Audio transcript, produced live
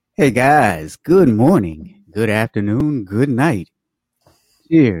Hey guys, good morning, good afternoon, good night.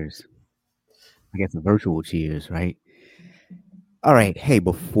 Cheers. I guess a virtual cheers, right? All right. Hey,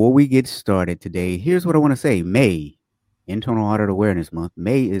 before we get started today, here's what I want to say. May, Internal Audit Awareness Month.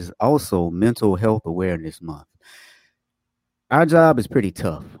 May is also Mental Health Awareness Month. Our job is pretty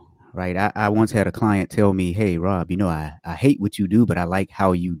tough, right? I once had a client tell me, hey, Rob, I hate what you do, but I like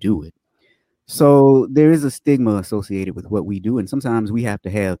how you do it. So there is a stigma associated with what we do, and sometimes we have to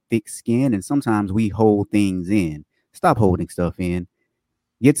have thick skin, and sometimes we hold things in. Stop holding stuff in.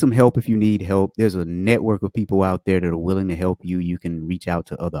 Get some help if you need help. There's a network of people out there that are willing to help you. You can reach out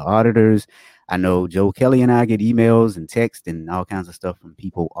to other auditors. I know Joe Kelly and I get emails and text and all kinds of stuff from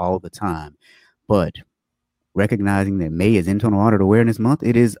people all the time. But recognizing that May is Internal Audit Awareness Month,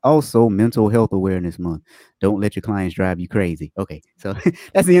 it is also Mental Health Awareness Month. Don't let your clients drive you crazy. Okay, so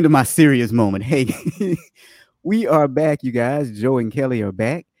that's the end of my serious moment. Hey, we are back, you guys. Joe and Kelly are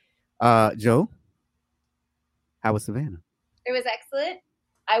back. Joe, how was Savannah? It was excellent.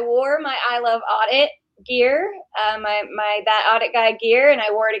 I wore my I Love Audit gear, my That Audit Guy gear, and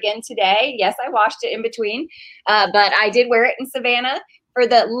I wore it again today. Yes, I washed it in between, but I did wear it in Savannah for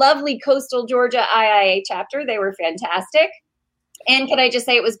the lovely Coastal Georgia IIA chapter. They were fantastic. And can I just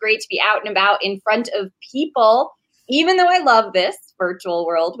say it was great to be out and about in front of people, even though I love this virtual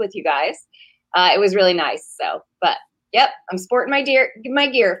world with you guys. It was really nice. So, but yep, I'm sporting my gear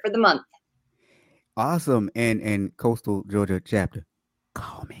for the month. Awesome. And Coastal Georgia chapter,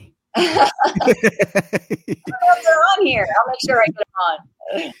 call me. They're on here. I'll make sure I get them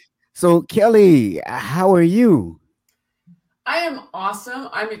on. So, Kelly, how are you? I am awesome.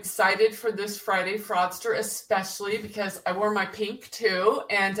 I'm excited for this Friday Fraudster, especially because I wore my pink too,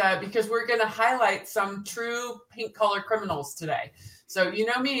 and because we're going to highlight some true pink collar criminals today. So you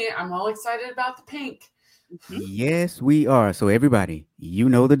know me, I'm all excited about the pink. Yes, we are. So everybody, you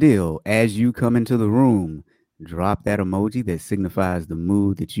know the deal. As you come into the room, drop that emoji that signifies the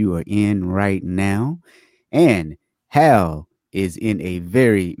mood that you are in right now. And Hal is in a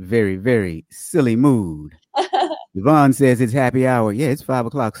very, very, very silly mood. Yvonne says it's happy hour. Yeah, it's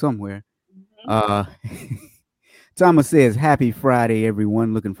 5:00 somewhere. Thomas says, happy Friday,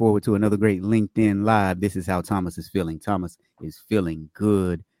 everyone. Looking forward to another great LinkedIn Live. This is how Thomas is feeling. Thomas is feeling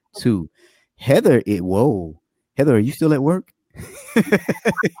good too. Heather, Heather, are you still at work?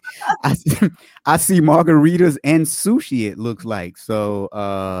 I see margaritas and sushi, it looks like. So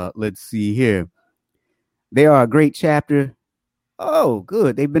let's see here. They are a great chapter. Oh,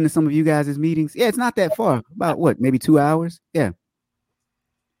 good. They've been to some of you guys' meetings. Yeah, it's not that far. About what, maybe 2 hours? Yeah.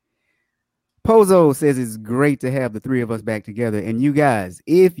 Pozo says it's great to have the three of us back together. And you guys,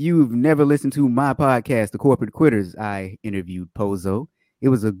 if you've never listened to my podcast, The Corporate Quitters, I interviewed Pozo. It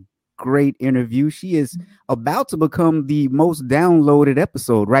was a great interview. She is about to become the most downloaded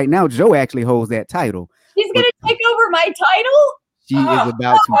episode. Right now, Joe actually holds that title. She's going to take over my title? She is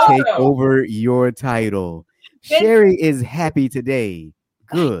about to take over your title. Sherry is happy today.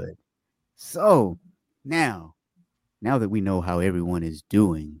 Good. So now that we know how everyone is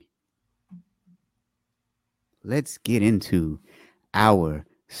doing, let's get into our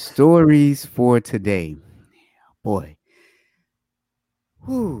stories for today. Boy.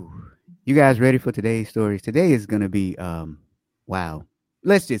 Whew. You guys ready for today's stories? Today is going to be, wow.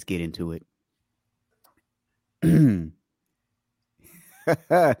 Let's just get into it.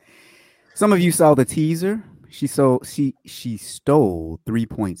 Some of you saw the teaser. She stole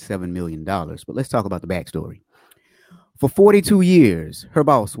 $3.7 million. But let's talk about the backstory. For 42 years, her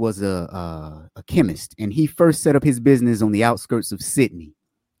boss was a chemist, and he first set up his business on the outskirts of Sydney.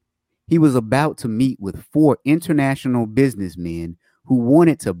 He was about to meet with 4 international businessmen who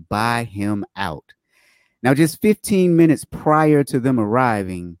wanted to buy him out. Now, just 15 minutes prior to them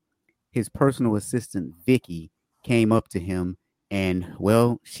arriving, his personal assistant, Vicky, came up to him and,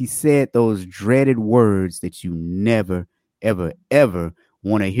 well, she said those dreaded words that you never, ever, ever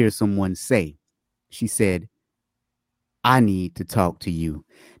want to hear someone say. She said, I need to talk to you.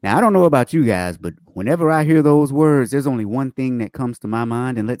 Now, I don't know about you guys, but whenever I hear those words, there's only one thing that comes to my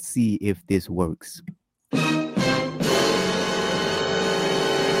mind, and let's see if this works.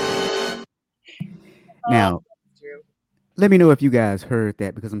 Now, let me know if you guys heard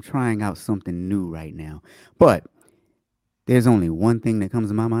that, because I'm trying out something new right now. But there's only one thing that comes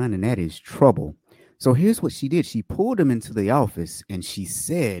to my mind, and that is trouble. So here's what she did. She pulled him into the office and she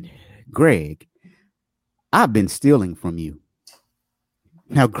said, Greg, I've been stealing from you.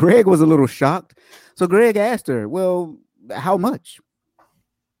 Now, Greg was a little shocked. So Greg asked her, well, how much?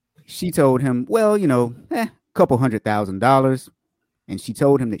 She told him, well, a couple $100,000. And she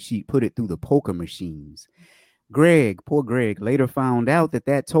told him that she put it through the poker machines. Poor Greg, later found out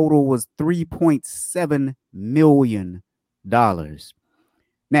that total was $3.7 million.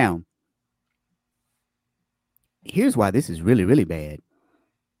 Now, here's why this is really, really bad.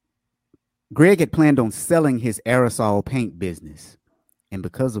 Greg had planned on selling his aerosol paint business, and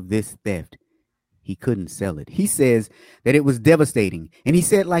because of this theft, he couldn't sell it. He says that it was devastating, and he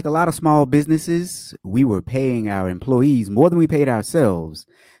said, like a lot of small businesses, we were paying our employees more than we paid ourselves.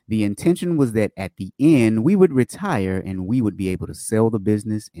 The intention was that at the end, we would retire and we would be able to sell the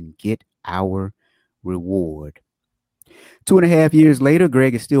business and get our reward. 2.5 years later,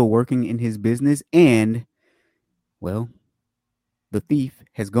 Greg is still working in his business, and, well, the thief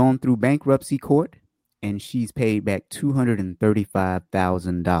has gone through bankruptcy court, and she's paid back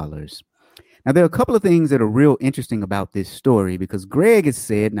 $235,000. Now, there are a couple of things that are real interesting about this story, because Greg has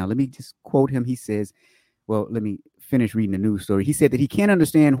said, now let me just quote him. He says, well, let me finish reading the news story. He said that he can't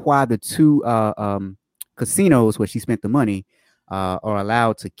understand why the two casinos where she spent the money are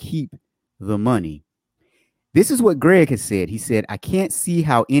allowed to keep the money. This is what Greg has said. He said, I can't see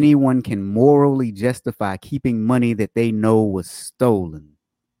how anyone can morally justify keeping money that they know was stolen.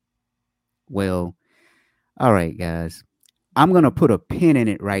 Well, all right, guys. I'm going to put a pin in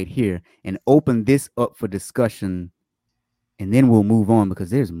it right here and open this up for discussion, and then we'll move on because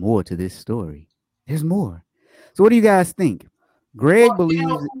there's more to this story. There's more. So what do you guys think? Greg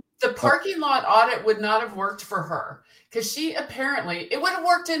believes the parking lot audit would not have worked for her because she apparently, it would have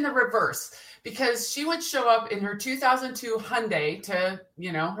worked in the reverse, because she would show up in her 2002 Hyundai to,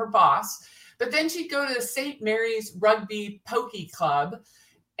 her boss, but then she'd go to the St. Mary's Rugby Pokey Club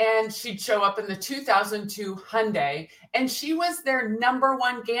and she'd show up in the 2002 Hyundai, and she was their number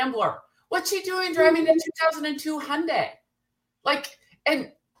one gambler. What's she doing driving a 2002 Hyundai?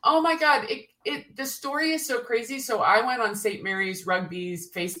 And oh my God, the story is so crazy. So I went on St. Mary's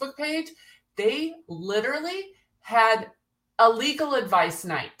Rugby's Facebook page. They literally had a legal advice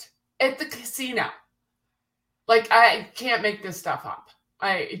night at the casino. I can't make this stuff up.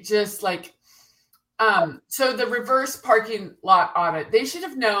 So the reverse parking lot audit, they should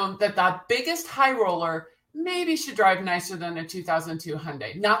have known that the biggest high roller maybe should drive nicer than a 2002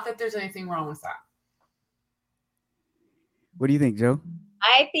 Hyundai. Not that there's anything wrong with that. What do you think, Joe?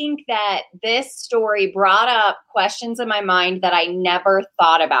 I think that this story brought up questions in my mind that I never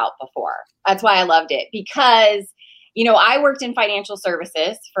thought about before. That's why I loved it, because, I worked in financial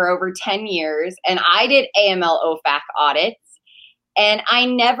services for over 10 years, and I did AML OFAC audits, and I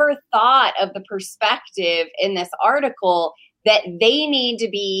never thought of the perspective in this article that they need to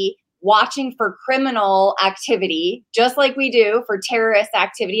be watching for criminal activity, just like we do for terrorist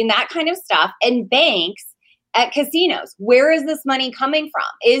activity and that kind of stuff, and banks at casinos. Where is this money coming from?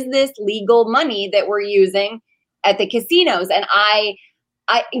 Is this legal money that we're using at the casinos? And I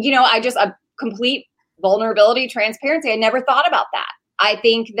just a complete vulnerability, transparency. I never thought about that. I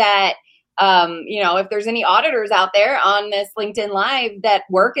think that, if there's any auditors out there on this LinkedIn Live that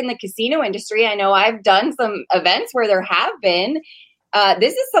work in the casino industry, I know I've done some events where there have been,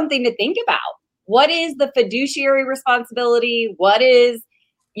 this is something to think about. What is the fiduciary responsibility? What is,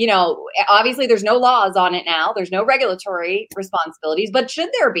 obviously there's no laws on it now. There's no regulatory responsibilities, but should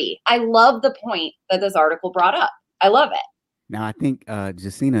there be? I love the point that this article brought up. I love it. Now, I think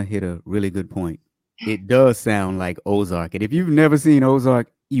Jacina hit a really good point. It does sound like Ozark. And if you've never seen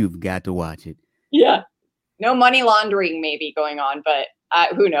Ozark, you've got to watch it. Yeah. No money laundering maybe going on, but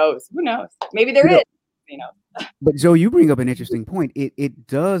who knows? Who knows? Maybe there is. But Joe, you bring up an interesting point. It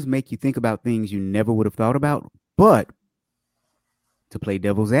does make you think about things you never would have thought about. But to play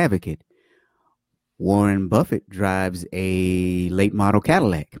devil's advocate, Warren Buffett drives a late model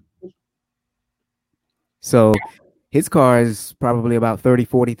Cadillac. So his car is probably about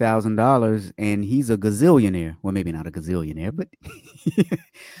 $30,000-$40,000, and he's a gazillionaire. Well, maybe not a gazillionaire, but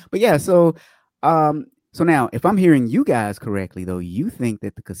but yeah. So now, if I'm hearing you guys correctly, though, you think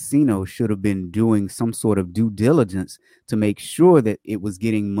that the casino should have been doing some sort of due diligence to make sure that it was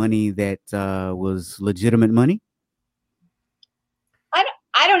getting money that was legitimate money?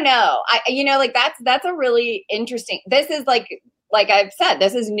 I don't know. That's a really interesting. This is like I've said,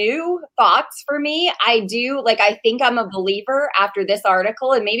 this is new thoughts for me. I think I'm a believer after this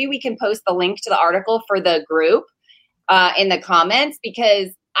article, and maybe we can post the link to the article for the group in the comments, because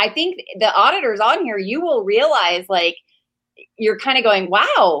I think the auditors on here, you will realize you're kind of going,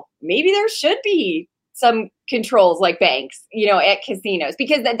 wow, maybe there should be some controls like banks, at casinos,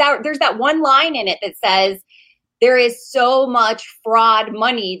 because there's that one line in it that says, there is so much fraud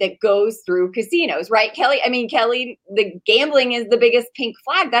money that goes through casinos, right, Kelly? I mean, Kelly, the gambling is the biggest pink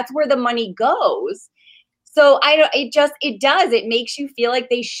flag. That's where the money goes. So I don't, it makes you feel like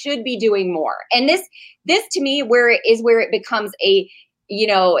they should be doing more. And this to me, where it becomes a,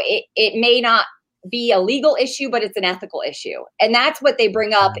 it may not be a legal issue, but it's an ethical issue. And that's what they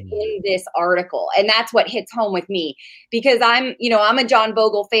bring up in this article. And that's what hits home with me, because I'm a John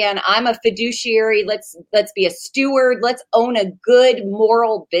Bogle fan. I'm a fiduciary. Let's be a steward. Let's own a good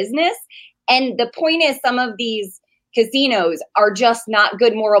moral business. And the point is, some of these casinos are just not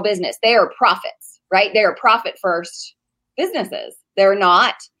good moral business. They are profits, right? They're profit first businesses. They're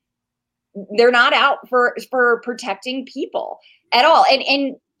not out for protecting people at all.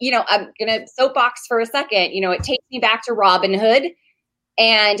 And I'm going to soapbox for a second. It takes me back to Robinhood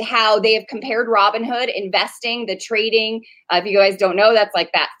and how they have compared Robinhood investing, the trading. If you guys don't know, that's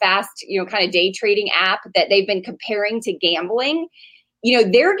like that fast, kind of day trading app that they've been comparing to gambling.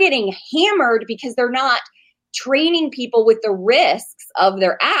 They're getting hammered because they're not training people with the risks of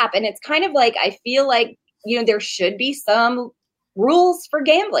their app. And it's kind of like, I feel like, there should be some rules for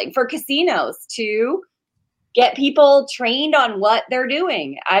gambling, for casinos, to get people trained on what they're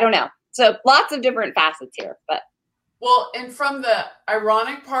doing. I don't know. So lots of different facets here, but. Well, and from the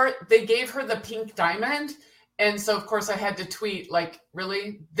ironic part, they gave her the pink diamond. And so, of course, I had to tweet, like,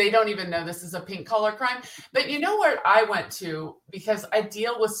 really? They don't even know this is a pink collar crime. But you know where I went to, because I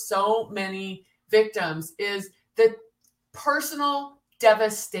deal with so many victims, is the personal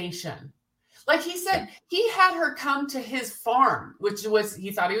devastation. Like he said, he had her come to his farm, which was, he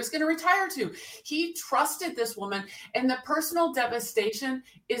thought he was going to retire to. He trusted this woman, and the personal devastation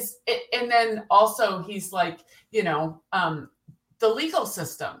is, and then also he's like, the legal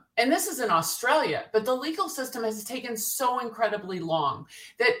system, and this is in Australia, but the legal system has taken so incredibly long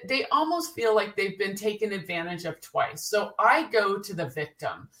that they almost feel like they've been taken advantage of twice. So I go to the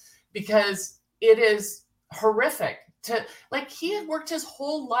victim because it is horrific to, like, he had worked his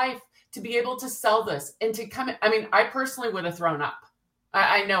whole life to be able to sell this and to come in. I mean, I personally would have thrown up.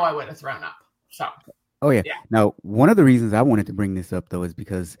 I know I would have thrown up. So. Oh, yeah. Now, one of the reasons I wanted to bring this up, though, is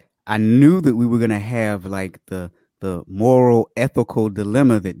because I knew that we were going to have like the moral, ethical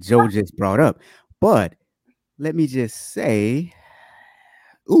dilemma that Joe just brought up. But let me just say,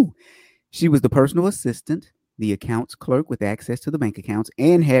 she was the personal assistant, the accounts clerk with access to the bank accounts,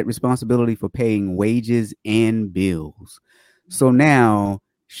 and had responsibility for paying wages and bills. So now,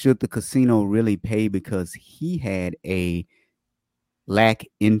 should the casino really pay because he had a lack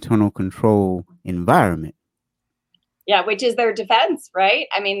internal control environment? Yeah, which is their defense, right?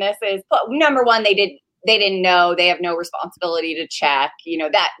 I mean, this is number one. They didn't know. They have no responsibility to check.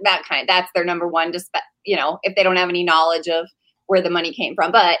 That's their number one. If they don't have any knowledge of where the money came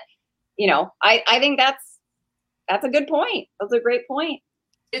from. But I think that's a good point. That's a great point.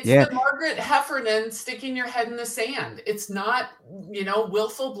 It's the Margaret Heffernan sticking your head in the sand. It's not,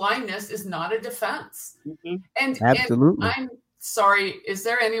 willful blindness is not a defense. Mm-hmm. And absolutely. And I'm sorry, is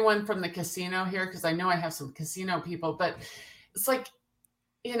there anyone from the casino here? Because I know I have some casino people, but it's like,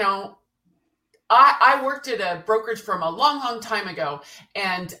 I worked at a brokerage firm a long, long time ago,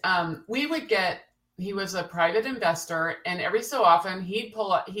 and he was a private investor, and every so often he'd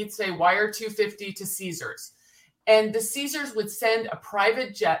say, wire 250 to Caesars. And the Caesars would send a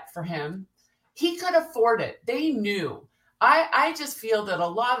private jet for him. He could afford it. They knew. I just feel that a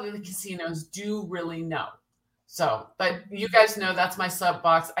lot of the casinos do really know. So, but you guys know that's my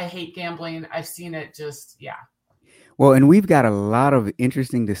soapbox. I hate gambling. I've seen it Well, and we've got a lot of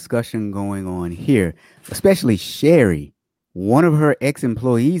interesting discussion going on here, especially Sherry. One of her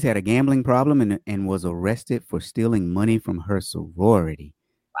ex-employees had a gambling problem and was arrested for stealing money from her sorority.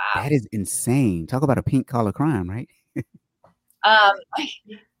 Wow. That is insane. Talk about a pink collar crime, right? I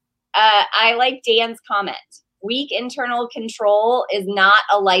like Dan's comment. Weak internal control is not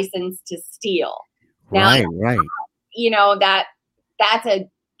a license to steal. Now, right. That's a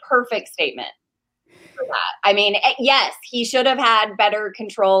perfect statement for that. I mean, yes, he should have had better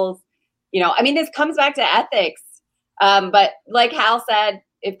controls. This comes back to ethics. But like Hal said,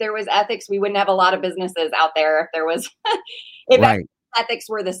 if there was ethics, we wouldn't have a lot of businesses out there. If there was, right. Ethics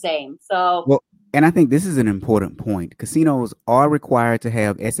were the same. So, well, and I think this is an important point. Casinos are required to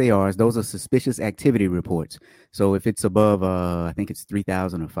have SARs. Those are suspicious activity reports. So if it's above, I think it's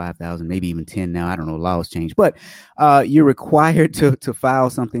 3,000 or 5,000, maybe even 10 now. I don't know. Laws change, but you're required to file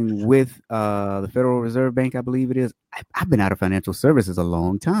something with the Federal Reserve Bank, I believe it is. I've been out of financial services a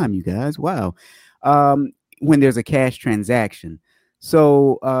long time, you guys. Wow. When there's a cash transaction.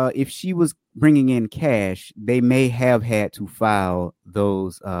 So if she was bringing in cash, they may have had to file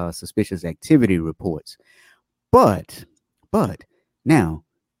those suspicious activity reports. But now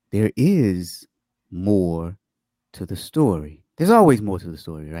there is more to the story. There's always more to the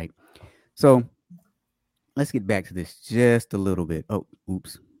story, right? So let's get back to this just a little bit. Oh,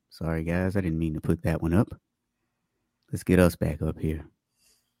 oops. Sorry, guys. I didn't mean to put that one up. Let's get us back up here.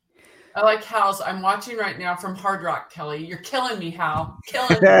 I like Hal's. I'm watching right now from Hard Rock, Kelly. You're killing me, Hal.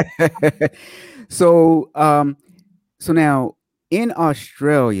 Killing me. So now in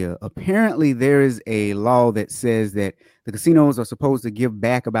Australia, apparently there is a law that says that the casinos are supposed to give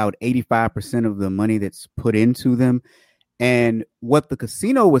back about 85% of the money that's put into them. And what the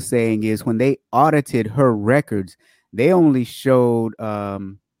casino was saying is when they audited her records, they only showed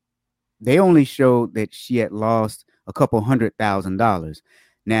that she had lost a couple $100,000.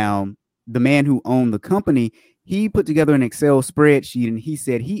 Now, the man who owned the company, he put together an Excel spreadsheet and he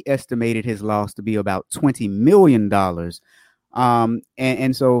said he estimated his loss to be about $20 million.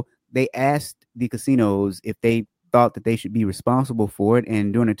 And so they asked the casinos if they thought that they should be responsible for it.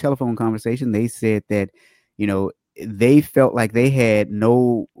 And during a telephone conversation, they said that, they felt like they had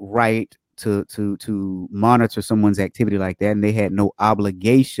no right to monitor someone's activity like that. And they had no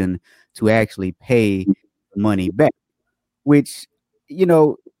obligation to actually pay money back, which,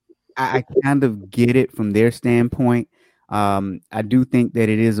 I kind of get it from their standpoint. I do think that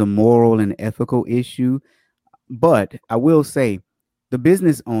it is a moral and ethical issue, but I will say the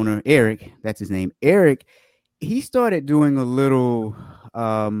business owner, Eric, that's his name, Eric, he started doing a little,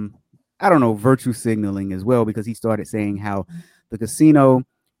 virtue signaling as well, because he started saying how the casino,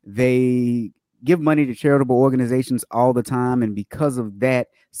 they give money to charitable organizations all the time. And because of that,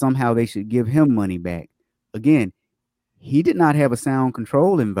 somehow they should give him money back. Again, he did not have a sound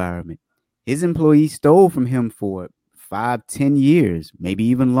control environment. His employees stole from him for 5-10 years, maybe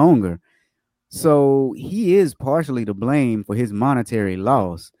even longer. So he is partially to blame for his monetary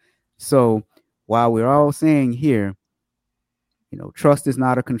loss. So while we're all saying here, trust is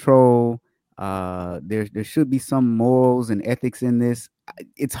not a control, there should be some morals and ethics in this.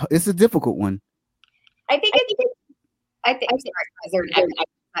 It's a difficult one. I think I'm sorry, is there an echo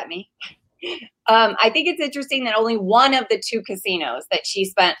at me? I think it's interesting that only one of the two casinos that she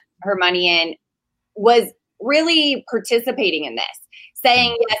spent her money in was really participating in this,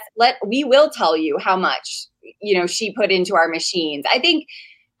 saying, yes, we will tell you how much, she put into our machines. I think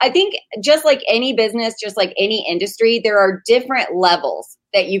just like any business, just like any industry, there are different levels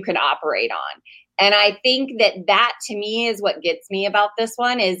that you can operate on. And I think that to me is what gets me about this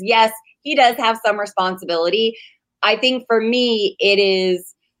one is, yes, he does have some responsibility. I think for me, it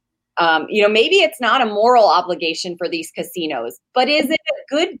is, maybe it's not a moral obligation for these casinos, but is it a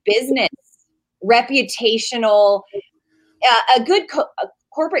good business, reputational, a good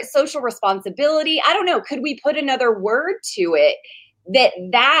corporate social responsibility? I don't know. Could we put another word to it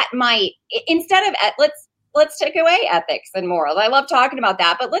that might, instead of let's take away ethics and morals. I love talking about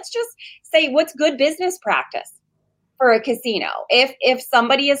that, but let's just say what's good business practice for a casino. If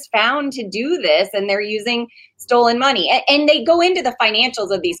somebody is found to do this and they're using stolen money, and they go into the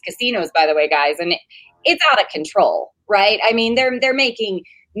financials of these casinos, by the way, guys, and it's out of control, right? I mean, they're making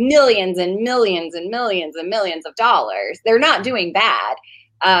millions and millions and millions and millions of dollars. They're not doing bad.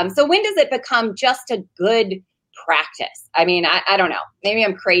 So when does it become just a good practice? I mean, I don't know. Maybe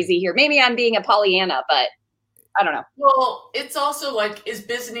I'm crazy here. Maybe I'm being a Pollyanna, but I don't know. Well, it's also like, is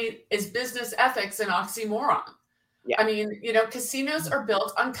business ethics an oxymoron? Yeah. I mean, casinos are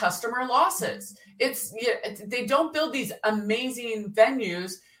built on customer losses. They don't build these amazing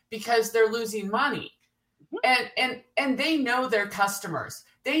venues because they're losing money. Mm-hmm. And they know their customers.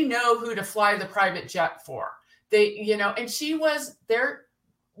 They know who to fly the private jet for. And she was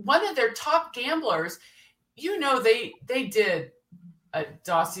one of their top gamblers. They did a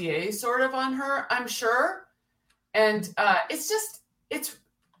dossier sort of on her, I'm sure. And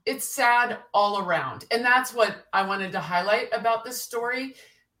it's sad all around. And that's what I wanted to highlight about this story.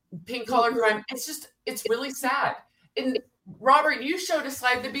 Pink collar crime. It's really sad. And Robert, you showed a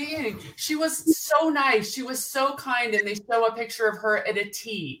slide at the beginning. She was so nice. She was so kind. And they show a picture of her at a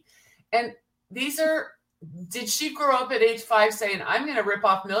tea. And did she grow up at age 5 saying, I'm going to rip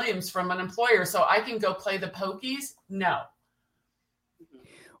off millions from an employer so I can go play the pokies? No.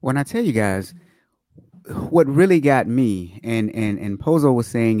 When I tell you guys, what really got me, and Pozo was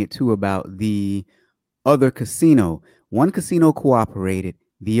saying it too about the other casino. One casino cooperated,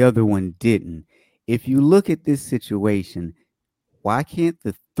 the other one didn't. If you look at this situation, why can't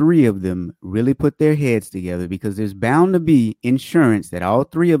the three of them really put their heads together? Because there's bound to be insurance that all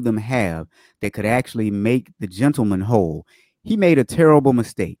three of them have that could actually make the gentleman whole. He made a terrible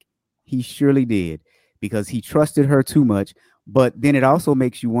mistake. He surely did, because he trusted her too much. But then it also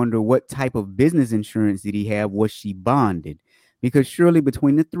makes you wonder, what type of business insurance did he have? Was she bonded? Because surely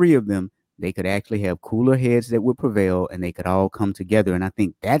between the three of them, they could actually have cooler heads that would prevail, and they could all come together. And I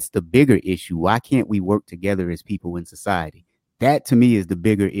think that's the bigger issue. Why can't we work together as people in society? That to me is the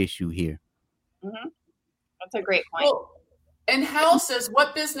bigger issue here. Mm-hmm. That's a great point. Well, and Hal says,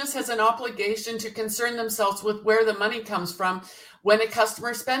 what business has an obligation to concern themselves with where the money comes from when a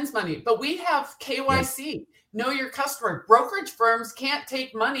customer spends money? But we have KYC, know your customer. Brokerage firms can't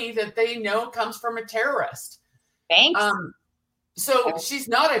take money that they know comes from a terrorist. Thanks. So she's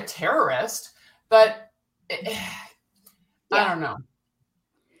not a terrorist, but I don't know.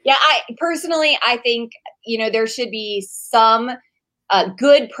 Yeah, I think, there should be some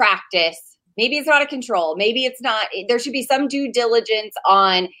good practice. Maybe it's not a control. Maybe it's not. There should be some due diligence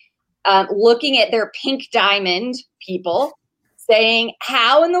on looking at their pink diamond people, saying,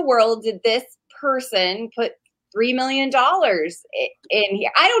 how in the world did this person put $3 million in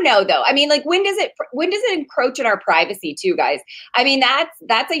here? I don't know, though. I mean, like, when does it encroach on our privacy too, guys? I mean,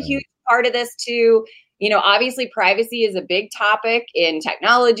 that's a huge part of this too. Obviously privacy is a big topic in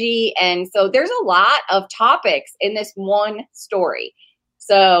technology. And so there's a lot of topics in this one story.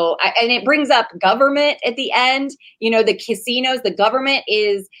 So, and it brings up government at the end. The casinos, the government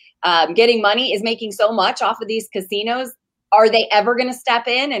is getting money, is making so much off of these casinos. Are they ever going to step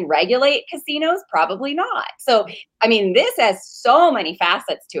in and regulate casinos? Probably not. So, I mean, this has so many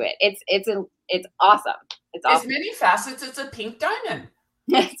facets to it. It's awesome. It's awesome. As many facets, it's a pink diamond.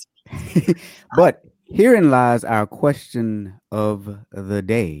 But herein lies our question of the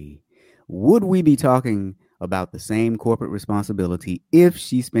day. Would we be talking about the same corporate responsibility if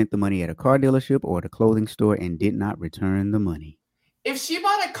she spent the money at a car dealership or at a clothing store and did not return the money? If she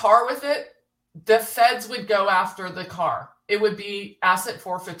bought a car with it, the feds would go after the car. It would be asset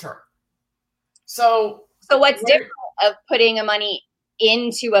forfeiture. So what's different of putting a money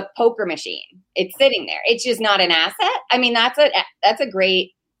into a poker machine? It's sitting there. It's just not an asset. I mean, that's a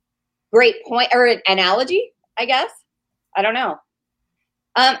great point or an analogy, I guess. I don't know.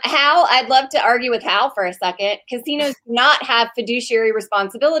 Hal, I'd love to argue with Hal for a second. Casinos do not have fiduciary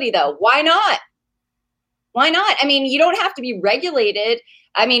responsibility, though. Why not? Why not? I mean, you don't have to be regulated.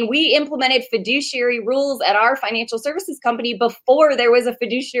 I mean, we implemented fiduciary rules at our financial services company before there was a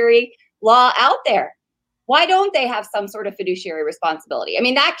fiduciary law out there. Why don't they have some sort of fiduciary responsibility? I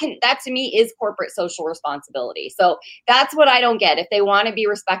mean, that to me is corporate social responsibility. So that's what I don't get. If they want to be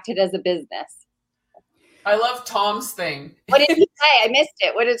respected as a business. I love Tom's thing. What did he say? I missed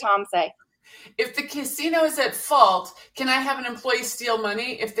it. What did Tom say? If the casino is at fault, can I have an employee steal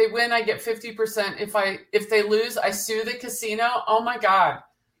money? If they win, I get 50%. If they lose, I sue the casino. Oh my God.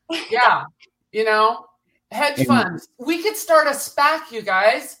 Yeah. Hedge funds. We could start a SPAC, you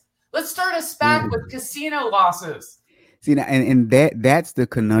guys. Let's start a SPAC with casino losses. See, and that's the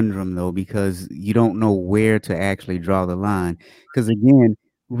conundrum, though, because you don't know where to actually draw the line. Because again,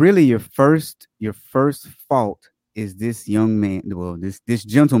 really, your first fault is this young man, this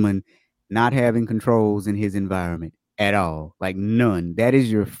gentleman, not having controls in his environment at all, like none. That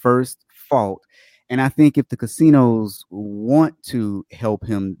is your first fault. And I think if the casinos want to help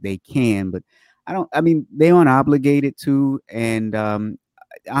him, they can. But they aren't obligated to. And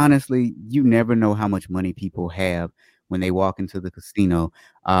honestly, you never know how much money people have when they walk into the casino.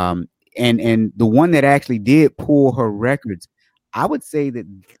 And the one that actually did pull her records, I would say that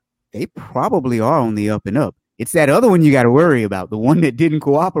they probably are on the up and up. It's that other one you got to worry about, the one that didn't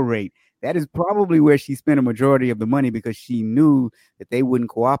cooperate. That is probably where she spent a majority of the money, because she knew that they wouldn't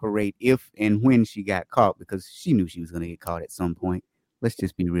cooperate if and when she got caught, because she knew she was going to get caught at some point. Let's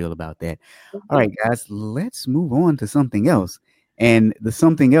just be real about that. All right, guys, let's move on to something else. And the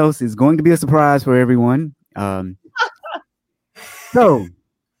something else is going to be a surprise for everyone. So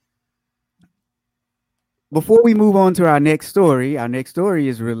before we move on to our next story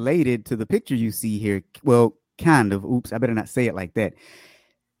is related to the picture you see here. Well, kind of. Oops, I better not say it like that.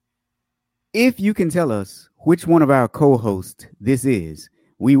 If you can tell us which one of our co-hosts this is,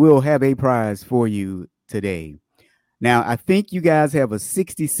 we will have a prize for you today. Now, I think you guys have a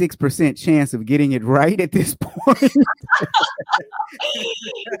 66% chance of getting it right at this point.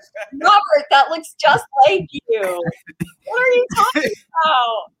 Robert, that looks just like you. What are you talking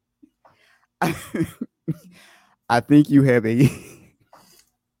about? I think you have a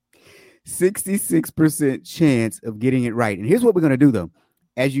 66% chance of getting it right. And here's what we're going to do, though.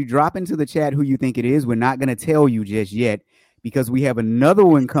 As you drop into the chat who you think it is, we're not going to tell you just yet, because we have another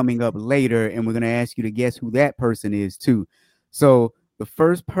one coming up later, and we're going to ask you to guess who that person is, too. So the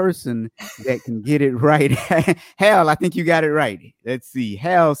first person that can get it right, Hal, I think you got it right. Let's see.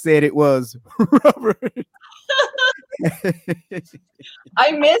 Hal said it was Robert.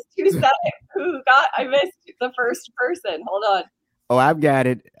 I missed who said it. I missed the first person. Hold on. Oh, I've got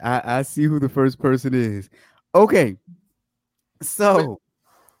it. I see who the first person is. Okay. So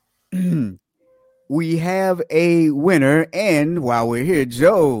we have a winner. And while we're here,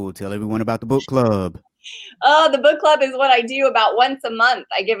 Joe, tell everyone about the book club. Oh, the book club is what I do about once a month.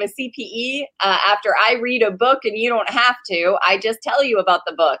 I give a CPE after I read a book, and you don't have to. I just tell you about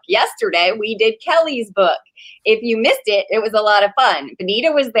the book. Yesterday, we did Kelly's book. If you missed it, it was a lot of fun.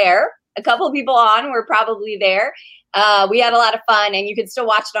 Benita was there. A couple of people on were probably there. We had a lot of fun, and you can still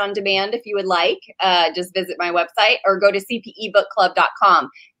watch it on demand if you would like. Just visit my website or go to cpebookclub.com.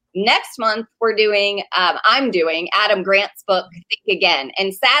 Next month, I'm doing Adam Grant's book, Think Again.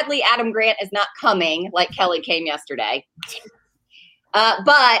 And sadly, Adam Grant is not coming like Kelly came yesterday.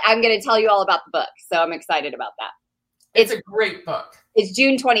 But I'm going to tell you all about the book. So I'm excited about that. It's a great book. It's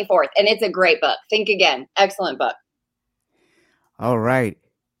June 24th, and it's a great book. Think Again. Excellent book. All right.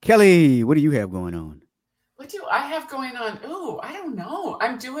 Kelly, what do you have going on? What do I have going on? Oh, I don't know.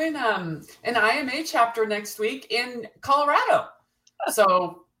 I'm doing an IMA chapter next week in Colorado.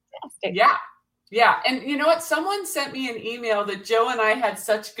 So... Yeah. And you know what? Someone sent me an email that Joe and I had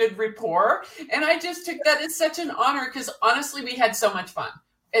such good rapport. And I just took that as such an honor because honestly, we had so much fun.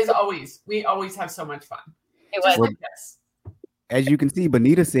 As always, we always have so much fun. It was. Like this. As you can see,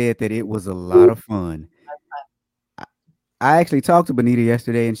 Benita said that it was a lot of fun. I actually talked to Benita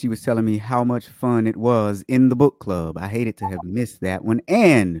yesterday and she was telling me how much fun it was in the book club. I hated to have missed that one.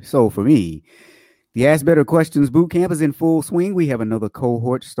 And so for me, the Ask Better Questions Bootcamp is in full swing. We have another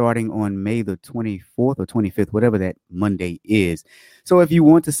cohort starting on May the 24th or 25th, whatever that Monday is. So if you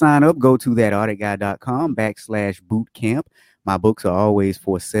want to sign up, go to thatauditguy.com/bootcamp. My books are always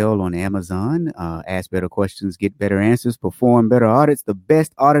for sale on Amazon. Ask Better Questions, Get Better Answers, Perform Better Audits. The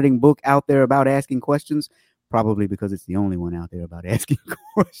best auditing book out there about asking questions, probably because it's the only one out there about asking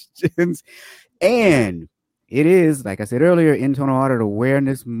questions. And it is, like I said earlier, Internal Audit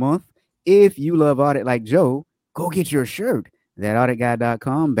Awareness Month. If you love audit like Joe, go get your shirt.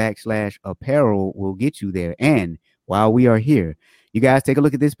 Thatauditguy.com/apparel will get you there. And while we are here, you guys take a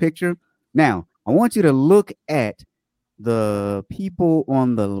look at this picture. Now, I want you to look at the people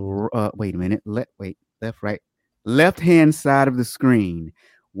on the, wait a minute, left, right, left-hand side of the screen.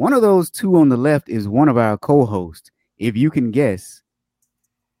 One of those two on the left is one of our co-hosts. If you can guess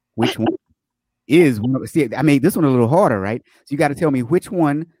which one is one. See, I made this one a little harder, right? So you got to tell me which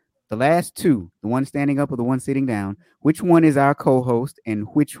one. The last two, the one standing up or the one sitting down, which one is our co-host and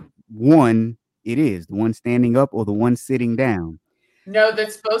which one it is, the one standing up or the one sitting down? No,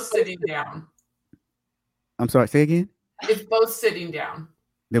 that's both sitting down. I'm sorry, say again? It's both sitting down.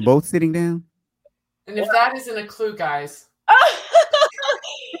 They're both sitting down? And if that isn't a clue, guys.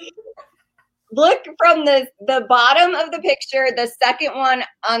 Look from the bottom of the picture, the second one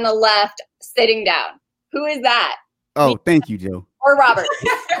on the left, sitting down. Who is that? Oh, thank you, Joe. Or Robert.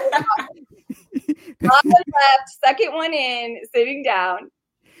 Bottom left, second one in, sitting down.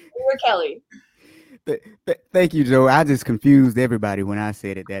 Or Kelly. Thank you, Joe. I just confused everybody when I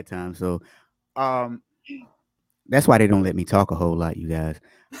said it that time. So that's why they don't let me talk a whole lot, you guys.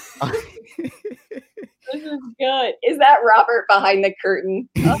 This is good. Is that Robert behind the curtain?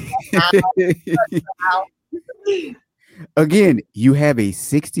 Oh, Again, you have a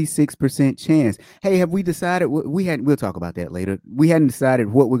 66% chance. Hey, have we decided we'll talk about that later. We hadn't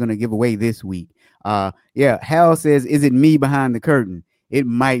decided what we're going to give away this week. Yeah, Hal says, is it me behind the curtain? It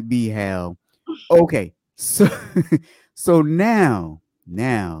might be Hal. Okay. So now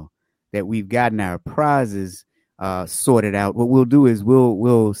that we've gotten our prizes sorted out, what we'll do is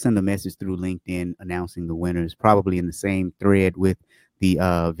we'll send a message through LinkedIn announcing the winners, probably in the same thread with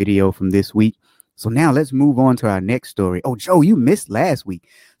the video from this week. So now let's move on to our next story. Oh, Joe, you missed last week.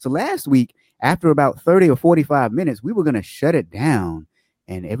 So last week, after about 30 or 45 minutes, we were going to shut it down.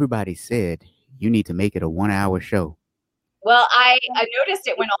 And everybody said, you need to make it a 1-hour show. Well, I noticed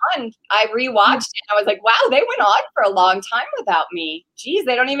it went on. I rewatched it. I was like, wow, they went on for a long time without me. Geez,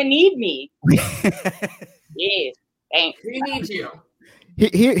 they don't even need me. Jeez, thanks. We need you.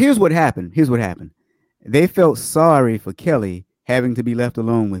 Here's what happened. They felt sorry for Kelly having to be left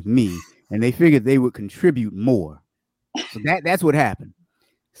alone with me. And they figured they would contribute more. So that's what happened.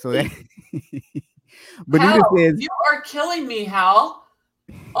 So that Benita says, you are killing me, Hal.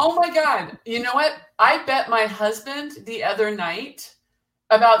 Oh my God. You know what? I bet my husband the other night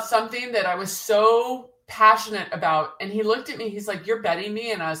about something that I was so passionate about. And he looked at me, he's like, you're betting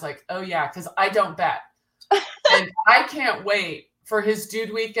me? And I was like, oh yeah, because I don't bet. And I can't wait for his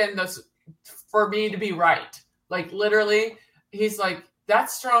dude weekend for me to be right. Like literally, he's like,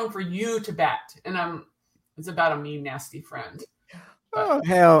 that's strong for you to bet. And it's about a mean, nasty friend. But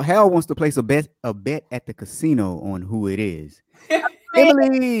Hal wants to place a bet at the casino on who it is.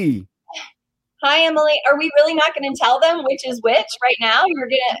 Emily. Hi, Emily. Are we really not going to tell them which is which right now? You're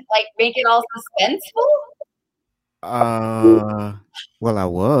going to like make it all suspenseful? Well, I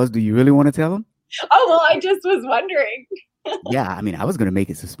was. Do you really want to tell them? Oh, well, I just was wondering. Yeah, I mean, I was going to make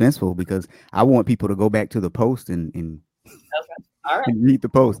it suspenseful because I want people to go back to the post and Okay. All right. and read the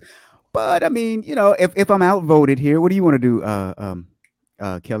post. But I mean, you know, if I'm outvoted here, what do you want to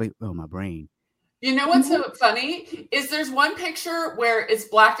do, Kelly? Oh, my brain. you know what's so funny is there's one picture where it's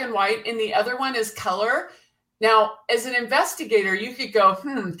black and white and the other one is color. Now, as an investigator, you could go,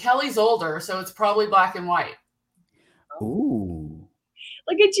 Kelly's older, so it's probably black and white. Ooh.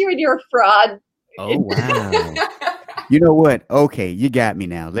 Look at you and your fraud. Oh, wow. You know what? Okay, you got me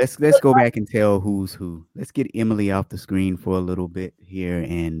now. Let's go back and tell who's who. Let's get Emily off the screen for a little bit here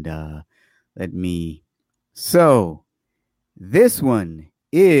and let me. So this one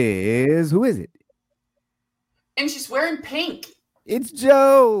is, who is it? And she's wearing pink. It's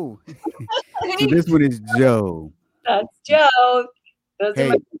Joe. So this one is Joe. That's Joe. Those Hey. are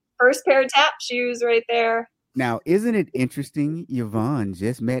my first pair of tap shoes right there. Now, isn't it interesting? Yvonne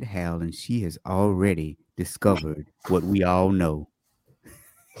just met Hal and she has already discovered what we all know.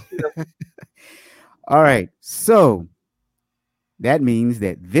 All right. So that means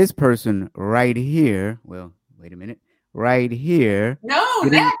that this person right here, well, wait a minute, right here. No, It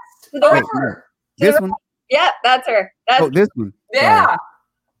is- next. To the Wait, right. no. This one. Yeah, that's her. That's Oh, this one. Yeah.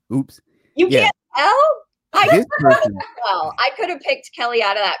 Oops. you yeah. can't tell. This person. Well, I could have picked Kelly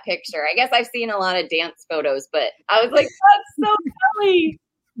out of that picture. I guess I've seen a lot of dance photos, but I was like, that's so Kelly.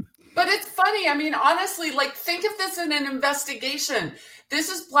 But it's funny. I mean, honestly, like, think of this in an investigation. This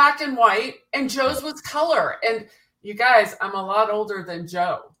is black and white, and Joe's was color. And you guys, I'm a lot older than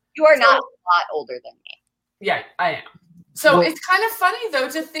Joe. You are So- not a lot older than me. Yeah, I am. So Well- it's kind of funny, though,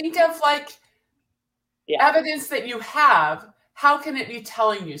 to think of, like, Yeah. evidence that you have. How can it be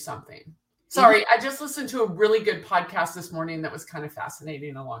telling you something? Sorry, I just listened to a really good podcast this morning that was kind of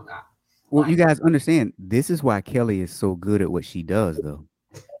fascinating along that. Well, you guys understand, this is why Kelly is so good at what she does, though.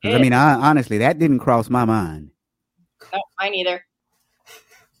 'Cause, I mean, honestly, that didn't cross my mind. No, mine either.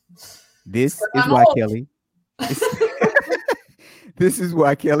 This But is I'm why old. Kelly. This is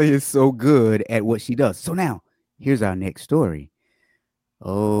why Kelly is so good at what she does. So now, here's our next story.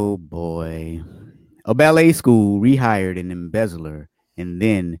 Oh boy, a ballet school rehired an embezzler, and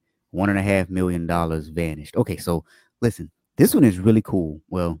then $1.5 million vanished. Okay, so listen, this one is really cool.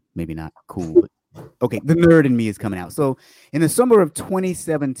 Well, maybe not cool, but okay, the nerd in me is coming out. So, in the summer of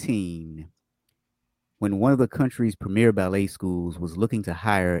 2017, when one of the country's premier ballet schools was looking to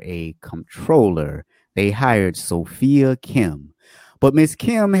hire a comptroller, they hired Sophia Kim. But Miss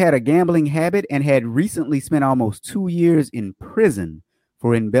Kim had a gambling habit and had recently spent almost 2 years in prison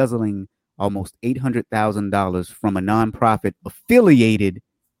for embezzling almost $800,000 from a nonprofit affiliated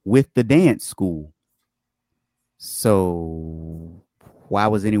with the dance school. So why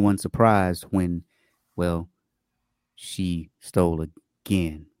was anyone surprised when, well, she stole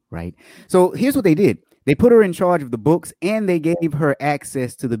again, right? So here's what they did. They put her in charge of the books, and they gave her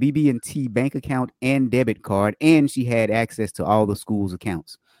access to the BB&T bank account and debit card, and she had access to all the school's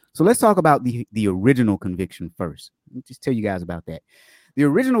accounts. So let's talk about the original conviction first. Let me just tell you guys about that. The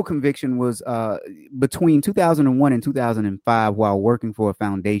original conviction was between 2001 and 2005 while working for a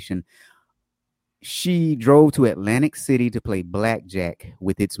foundation. She drove to Atlantic City to play blackjack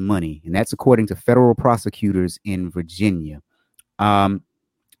with its money, and that's according to federal prosecutors in Virginia.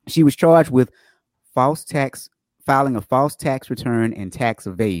 She was charged with filing a false tax return and tax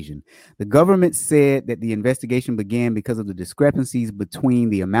evasion. The government said that the investigation began because of the discrepancies between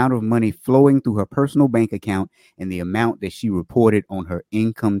the amount of money flowing through her personal bank account and the amount that she reported on her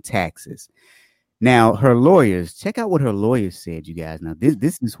income taxes. Now, her lawyers, check out what her lawyers said, you guys. Now,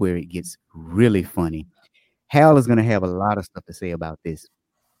 this is where it gets really funny. Hal is going to have a lot of stuff to say about this.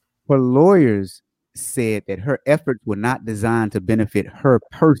 Her lawyers said that her efforts were not designed to benefit her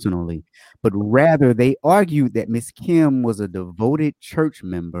personally, but rather they argued that Miss Kim was a devoted church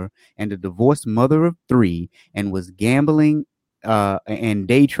member and a divorced mother of 3 and was gambling and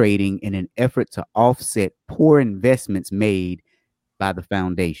day trading in an effort to offset poor investments made by the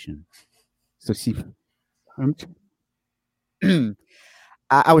foundation. So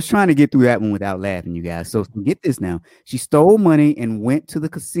I was trying to get through that one without laughing, you guys. So get this now. She stole money and went to the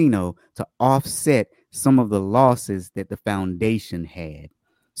casino to offset some of the losses that the foundation had.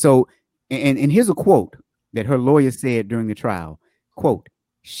 So, and here's a quote that her lawyer said during the trial. Quote,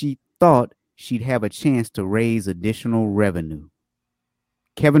 she thought she'd have a chance to raise additional revenue.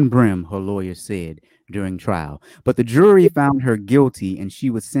 Kevin Brim, her lawyer said during trial. But the jury found her guilty and she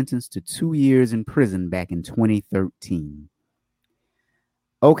was sentenced to 2 years in prison back in 2013.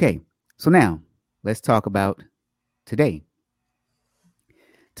 Okay, so now let's talk about today.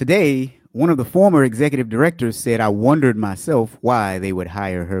 Today, one of the former executive directors said, I wondered myself why they would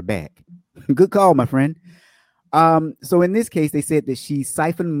hire her back. Good call, my friend. So in this case, they said that she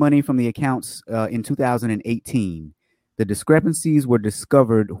siphoned money from the accounts in 2018. The discrepancies were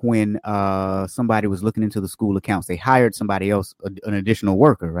discovered when somebody was looking into the school accounts. They hired somebody else, an additional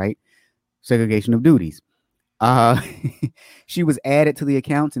worker, right? Segregation of duties. She was added to the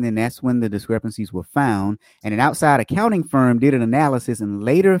accounts, and then that's when the discrepancies were found. And an outside accounting firm did an analysis and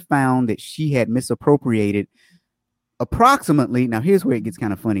later found that she had misappropriated approximately. Now, here's where it gets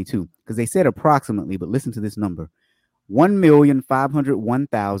kind of funny, too, because they said approximately, but listen to this number: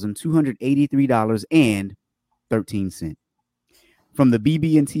 $1,501,283.13 from the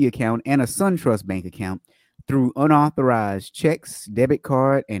BB&T account and a SunTrust Bank account through unauthorized checks, debit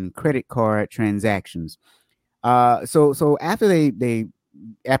card, and credit card transactions. So after they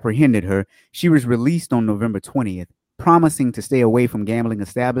apprehended her, she was released on November 20th, promising to stay away from gambling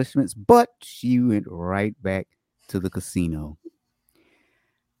establishments, but she went right back to the casino.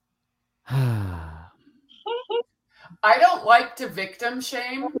 I don't like to victim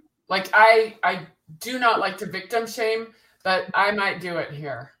shame. Like I do not like to victim shame, but I might do it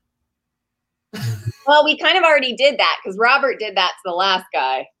here. Well, we kind of already did that because Robert did that to the last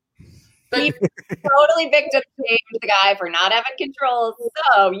guy. He totally victim shamed the guy for not having control.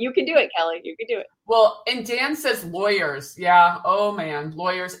 So you can do it, Kelly. You can do it. Well, and Dan says lawyers. Yeah. Oh, man.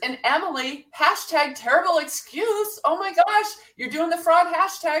 Lawyers. And Emily, hashtag terrible excuse. Oh, my gosh. You're doing the fraud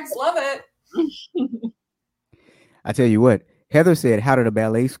hashtags. Love it. I tell you what, Heather said, how did a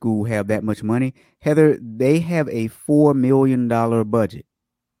ballet school have that much money? Heather, they have a $4 million budget.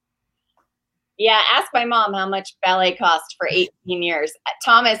 Yeah, ask my mom how much ballet cost for 18 years.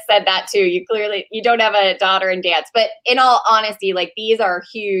 Thomas said that too. You don't have a daughter in dance, but in all honesty, like these are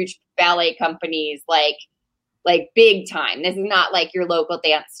huge ballet companies, like big time. This is not like your local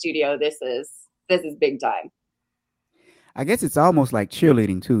dance studio. This is big time. I guess it's almost like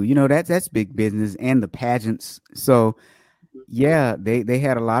cheerleading too. You know, that's big business, and the pageants. So yeah, they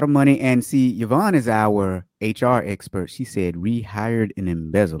had a lot of money. And see, Yvonne is our HR expert. She said rehired an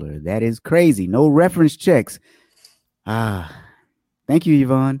embezzler. That is crazy. No reference checks. Thank you,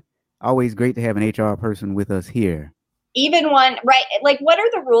 Yvonne. Always great to have an HR person with us here. Even one, right? Like, what are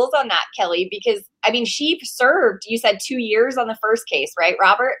the rules on that, Kelly? Because I mean, she served, you said 2 years on the first case, right,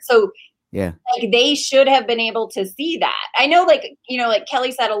 Robert? So yeah, like they should have been able to see that. I know, like, you know, like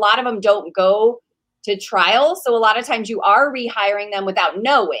Kelly said, a lot of them don't go to trial. So a lot of times you are rehiring them without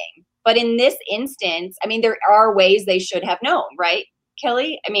knowing. But in this instance, I mean, there are ways they should have known, right,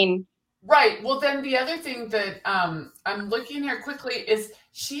 Kelly? I mean, right. Well, then the other thing that I'm looking here quickly is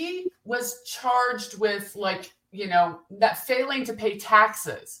she was charged with, like, you know, that failing to pay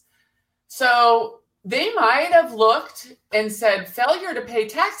taxes. So they might have looked and said failure to pay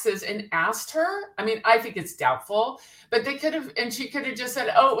taxes and asked her. I mean, I think it's doubtful, but they could have, and she could have just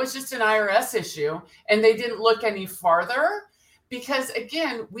said, oh, it was just an IRS issue. And they didn't look any farther because,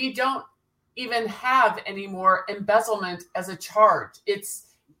 again, we don't even have any more embezzlement as a charge.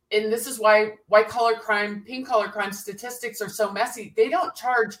 And this is why white collar crime, pink collar crime statistics are so messy. They don't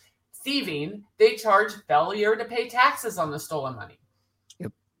charge thieving. They charge failure to pay taxes on the stolen money.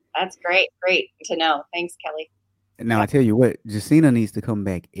 That's great. Great to know. Thanks, Kelly. Now, I tell you what, Jacina needs to come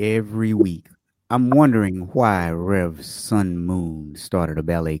back every week. I'm wondering why Rev Sun Moon started a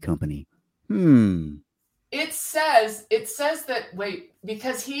ballet company. It says that,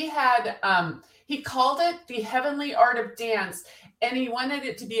 because he had, he called it the Heavenly Art of Dance, and he wanted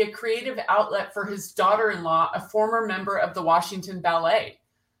it to be a creative outlet for his daughter-in-law, a former member of the Washington Ballet.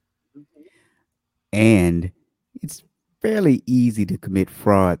 And it's fairly easy to commit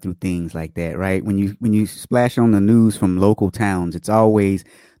fraud through things like that, right? When you splash on the news from local towns, it's always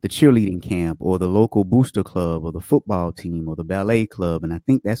the cheerleading camp or the local booster club or the football team or the ballet club. And I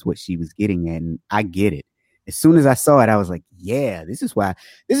think that's what she was getting at. And I get it. As soon as I saw it, I was like, yeah, this is why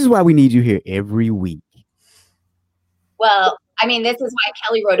we need you here every week. Well, I mean, this is why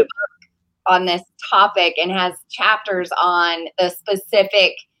Kelly wrote a book on this topic and has chapters on the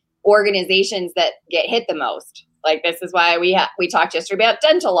specific organizations that get hit the most. Like, this is why we talked yesterday about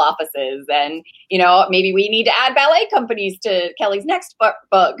dental offices, and, you know, maybe we need to add ballet companies to Kelly's next book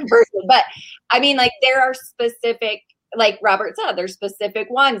version. But I mean, like, there are specific, like Robert said, there's specific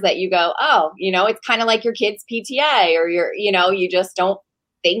ones that you go, oh, you know, it's kind of like your kid's PTA or you just don't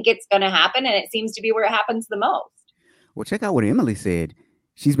think it's going to happen. And it seems to be where it happens the most. Well, check out what Emily said.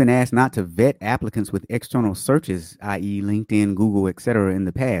 she's been asked not to vet applicants with external searches, i.e., LinkedIn, Google, etc. in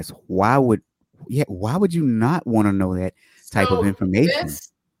the past. Why would you not want to know that type of information?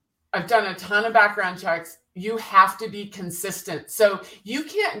 I've done a ton of background checks. You have to be consistent. So you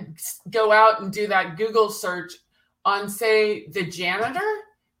can't go out and do that Google search on, say, the janitor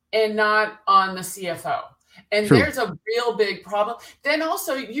and not on the CFO. And True. There's a real big problem. Then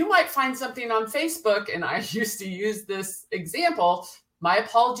also you might find something on Facebook, and I used to use this example. My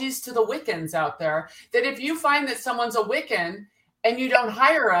apologies to the Wiccans out there, that if you find that someone's a Wiccan and you don't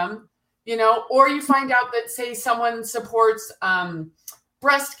hire them, or you find out that, say, someone supports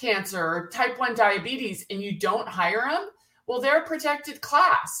breast cancer or type 1 diabetes and you don't hire them, well, they're a protected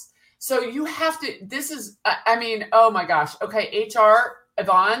class. So you have to, oh my gosh. Okay, HR,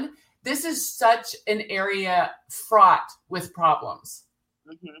 Yvonne, this is such an area fraught with problems.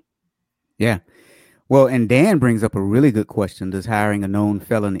 Mm-hmm. Yeah. Well, and Dan brings up a really good question. Does hiring a known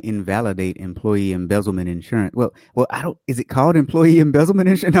felon invalidate employee embezzlement insurance? Well, is it called employee embezzlement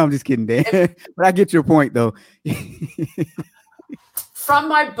insurance? No, I'm just kidding, Dan. But I get your point, though. From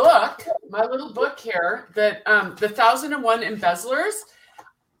my book, my little book here, that the 1001 Embezzlers,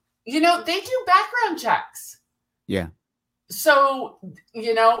 they do background checks. Yeah. So,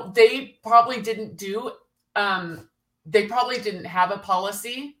 they probably didn't have a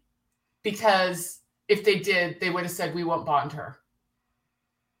policy, because if they did, they would have said, we won't bond her.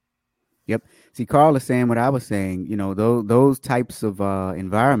 Yep. See, Carl is saying what I was saying. Those types of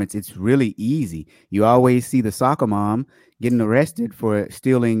environments, it's really easy. You always see the soccer mom getting arrested for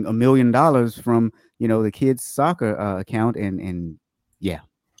stealing $1 million from, the kid's soccer account. And yeah.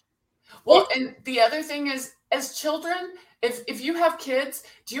 Well, and the other thing is, as children, if you have kids,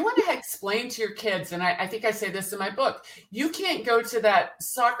 do you want to explain to your kids, and I think I say this in my book, you can't go to that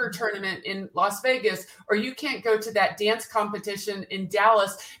soccer tournament in Las Vegas, or you can't go to that dance competition in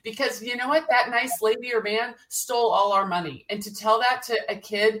Dallas, because you know what? That nice lady or man stole all our money. And to tell that to a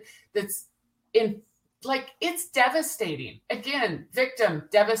kid that's it's devastating. Again, victim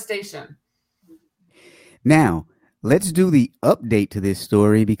devastation. Now, let's do the update to this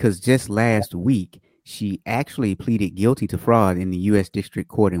story, because just last week, she actually pleaded guilty to fraud in the U.S. District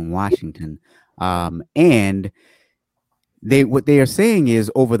Court in Washington. And what they are saying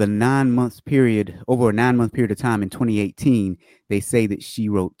is over a 9-month period of time in 2018, they say that she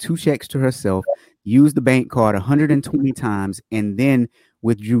wrote 2 checks to herself, used the bank card 120 times, and then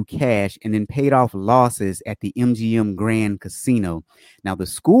withdrew cash and then paid off losses at the MGM Grand Casino. Now, the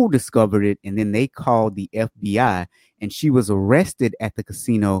school discovered it, and then they called the FBI, and she was arrested at the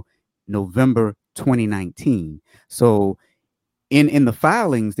casino November 2019. So in the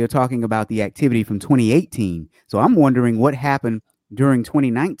filings, they're talking about the activity from 2018. So I'm wondering what happened during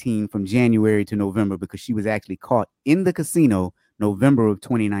 2019 from January to November, because she was actually caught in the casino November of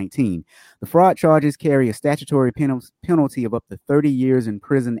 2019. The fraud charges carry a statutory penalty of up to 30 years in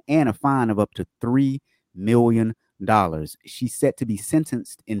prison and a fine of up to $3 million. She's set to be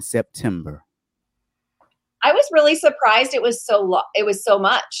sentenced in September. I was really surprised it was so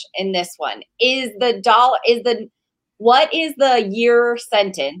much in this one. What is the year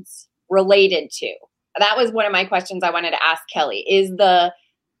sentence related to? That was one of my questions I wanted to ask Kelly. Is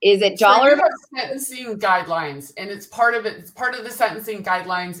it dollar? So sentencing guidelines, and it's part of the sentencing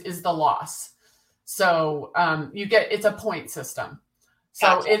guidelines is the loss. So it's a point system.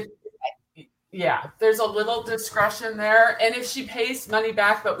 So Gotcha. There's a little discretion there. And if she pays money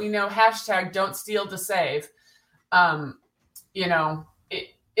back, but we know # don't steal to save,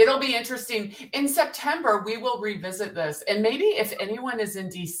 it'll be interesting. In September, we will revisit this. And maybe if anyone is in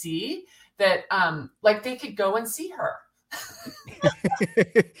DC, that they could go and see her.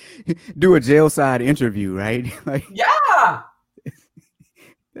 Do a jail side interview, right? Yeah.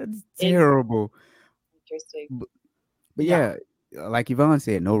 That's terrible. Interesting. But yeah, like Yvonne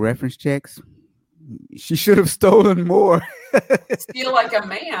said, no reference checks. She should have stolen more. Steal like a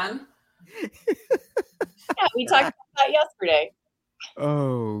man. Yeah, we talked about that yesterday.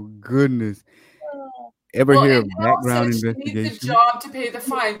 Oh, goodness. Ever hear of background investigation? She needs a job to pay the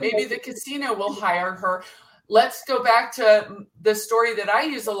fine. Maybe the casino will hire her. Let's go back to the story that I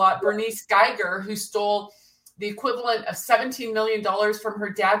use a lot, Bernice Geiger, who stole the equivalent of $17 million from her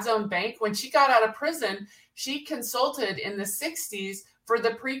dad's own bank. When she got out of prison, she consulted in the 60s for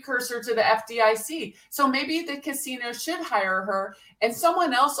the precursor to the FDIC. So maybe the casino should hire her. And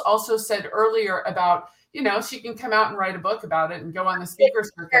someone else also said earlier about, she can come out and write a book about it and go on the speaker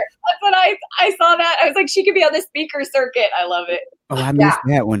circuit. That's what I saw that. I was like, she could be on the speaker circuit. I love it. Oh, I missed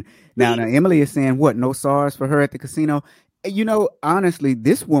that one. Now Emily is saying what? No SARS for her at the casino. Honestly,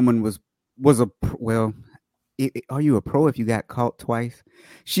 this woman was are you a pro if you got caught twice?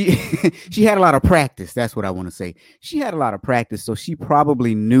 She she had a lot of practice. That's what I want to say. She had a lot of practice, so she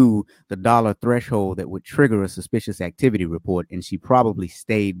probably knew the dollar threshold that would trigger a suspicious activity report, and she probably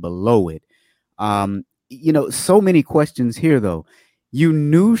stayed below it. So many questions here, though. You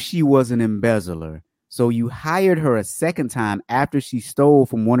knew she was an embezzler, so you hired her a second time after she stole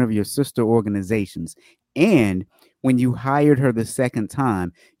from one of your sister organizations. And when you hired her the second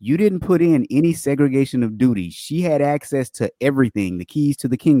time, you didn't put in any segregation of duties. She had access to everything, the keys to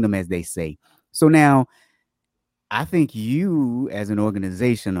the kingdom, as they say. So now I think you as an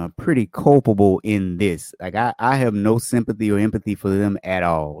organization are pretty culpable in this. Like I have no sympathy or empathy for them at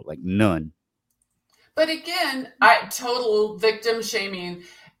all, like none. But again, total victim shaming.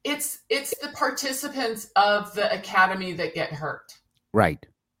 It's the participants of the academy that get hurt. Right.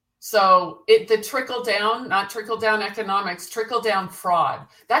 So the trickle down, not trickle down economics, trickle down fraud.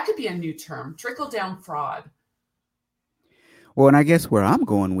 That could be a new term, trickle down fraud. Well, and I guess where I'm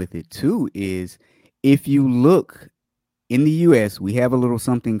going with it too is if you look in the US, we have a little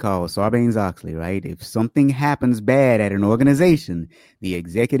something called Sarbanes-Oxley, right? If something happens bad at an organization, the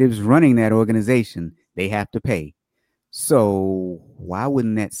executives running that organization, they have to pay. So why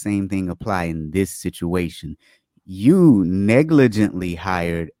wouldn't that same thing apply in this situation? You negligently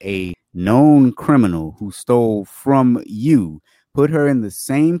hired a known criminal who stole from you, put her in the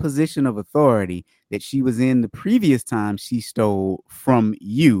same position of authority that she was in the previous time she stole from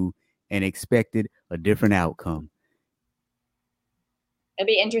you, and expected a different outcome. It'd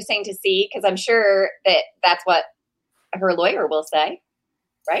be interesting to see, because I'm sure that's what her lawyer will say,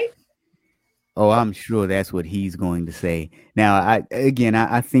 right? Oh, I'm sure that's what he's going to say. Now,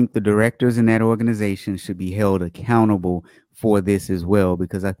 I think the directors in that organization should be held accountable for this as well,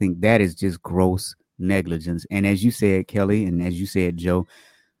 because I think that is just gross negligence. And as you said, Kelly, and as you said, Joe,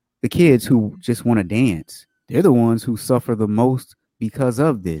 the kids who just want to dance, they're the ones who suffer the most because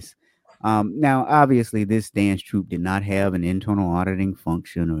of this. Now, obviously, this dance troupe did not have an internal auditing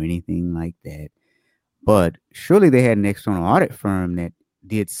function or anything like that. But surely they had an external audit firm that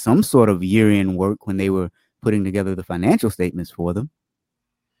did some sort of year-end work when they were putting together the financial statements for them.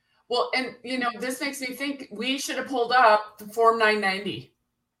 Well, and, this makes me think we should have pulled up the Form 990.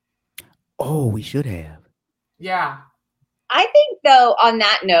 Oh, we should have. Yeah. I think, though, on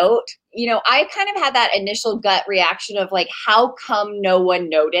that note, I kind of had that initial gut reaction of like, how come no one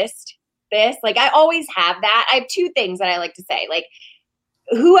noticed this? Like, I always have that. I have two things that I like to say. Like,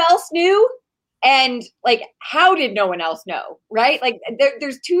 who else knew? And like, how did no one else know? Right? Like,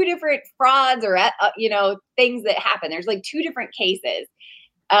 there's two different frauds or, things that happen. There's like two different cases.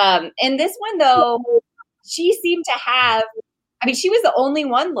 And this one, though, she seemed to have, she was the only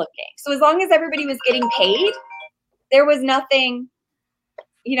one looking. So as long as everybody was getting paid, there was nothing,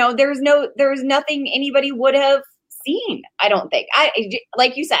 there was nothing anybody would have seen. I don't think.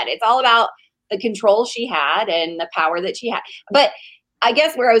 Like you said, it's all about the control she had and the power that she had. But I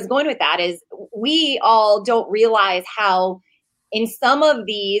guess where I was going with that is we all don't realize how in some of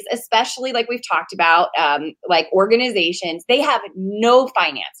these, especially like we've talked about, like organizations, they have no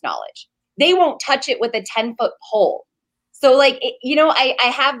finance knowledge. They won't touch it with a 10-foot pole. So like,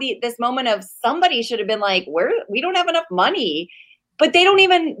 I have this moment of somebody should have been like, we don't have enough money, but they don't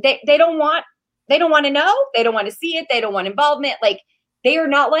even, they don't want to know. They don't want to see it. They don't want involvement. Like, they are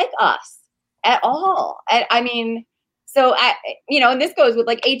not like us at all. So, and this goes with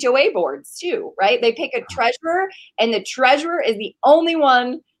like HOA boards too, right? They pick a treasurer, and the treasurer is the only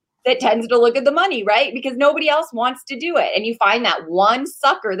one that tends to look at the money, right? Because nobody else wants to do it. And you find that one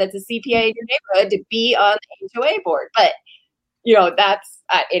sucker that's a CPA in your neighborhood to be on the HOA board. But, that's,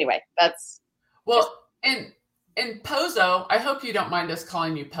 anyway, that's. Well, and Pozo, I hope you don't mind us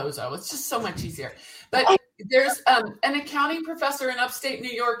calling you Pozo. It's just so much easier. But there's an accounting professor in upstate New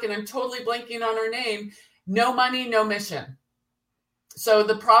York, and I'm totally blanking on her name. No money, no mission. So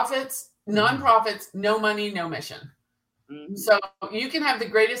the profits, nonprofits, no money, no mission. Mm-hmm. So you can have the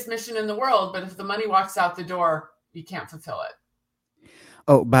greatest mission in the world, but if the money walks out the door, you can't fulfill it.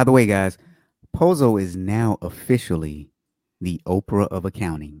 Oh, by the way, guys, Pozo is now officially the Oprah of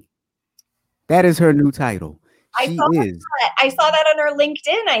accounting. That is her new title. I saw that on her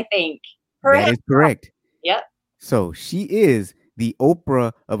LinkedIn, I think. That is correct. Yep. So she is the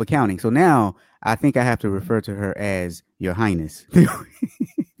Oprah of accounting. So now I think I have to refer to her as Your Highness. I think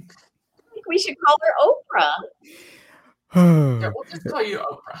we should call her Oprah. Yeah, we'll just call you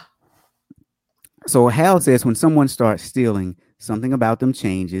Oprah. So Hal says when someone starts stealing, something about them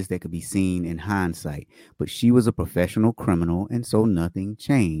changes that could be seen in hindsight. But she was a professional criminal, and so nothing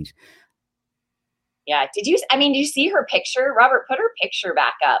changed. Yeah. Did you see her picture? Robert, put her picture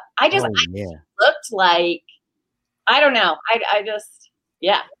back up. Looked like I don't know. I just,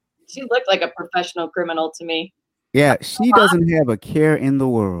 yeah, she looked like a professional criminal to me. Yeah, she doesn't have a care in the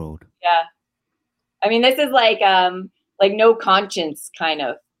world. Yeah. I mean, this is like no conscience kind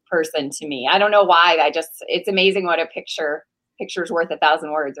of person to me. I don't know why. It's amazing what a picture's worth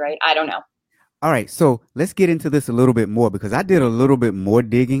 1,000 words, right? I don't know. All right, so let's get into this a little bit more because I did a little bit more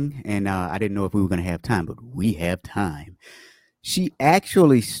digging and I didn't know if we were going to have time, but we have time. She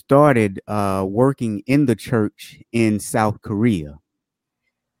actually started working in the church in South Korea,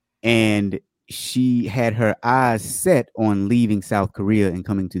 and she had her eyes set on leaving South Korea and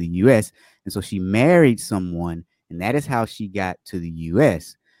coming to the U.S. And so she married someone, and that is how she got to the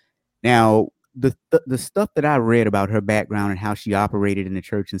U.S. Now, the stuff that I read about her background and how she operated in the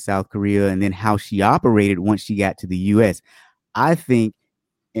church in South Korea and then how she operated once she got to the U.S., I think,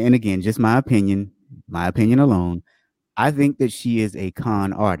 and again, just my opinion alone, I think that she is a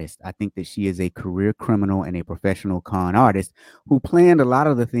con artist. I think that she is a career criminal and a professional con artist who planned a lot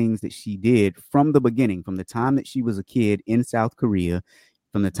of the things that she did from the beginning, from the time that she was a kid in South Korea,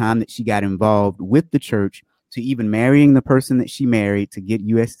 from the time that she got involved with the church, to even marrying the person that she married to get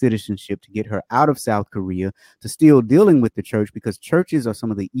U.S. citizenship, to get her out of South Korea, to still dealing with the church, because churches are some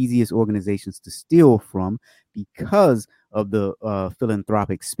of the easiest organizations to steal from because of the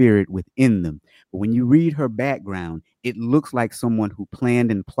philanthropic spirit within them. But when you read her background, it looks like someone who planned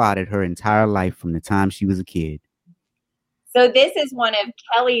and plotted her entire life from the time she was a kid. So this is one of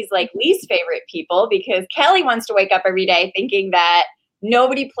Kelly's least favorite people, because Kelly wants to wake up every day thinking that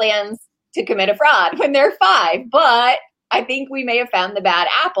nobody plans to commit a fraud when they're 5. But I think we may have found the bad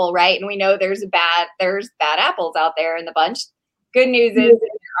apple, right? And we know there's bad apples out there in the bunch. Good news is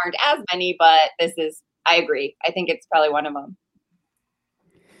there aren't as many, but I agree. I think it's probably one of them.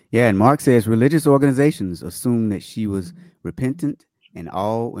 Yeah, and Mark says religious organizations assume that she was repentant and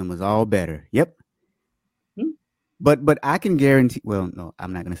was all better. Yep. But I can guarantee, well, no,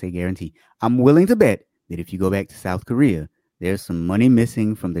 I'm not going to say guarantee. I'm willing to bet that if you go back to South Korea, there's some money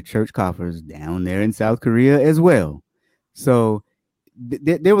missing from the church coffers down there in South Korea as well. So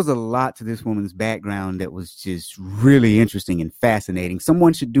there was a lot to this woman's background that was just really interesting and fascinating.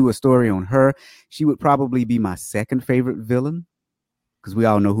 Someone should do a story on her. She would probably be my second favorite villain, because we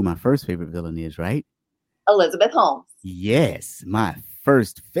all know who my first favorite villain is, right? Elizabeth Holmes. Yes, my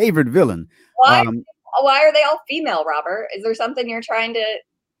first favorite villain. Why are they all female, Robert? Is there something you're trying to...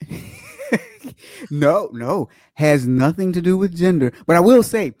 No, has nothing to do with gender. But I will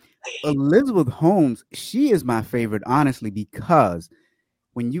say, Elizabeth Holmes, she is my favorite, honestly, because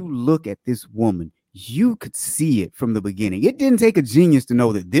when you look at this woman, you could see it from the beginning. It didn't take a genius to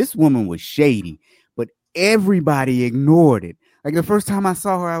know that this woman was shady, but everybody ignored it. Like the first time I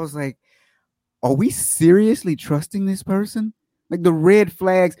saw her, I was like, are we seriously trusting this person? Like the red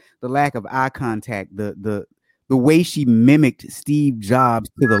flags, the lack of eye contact, the way she mimicked Steve Jobs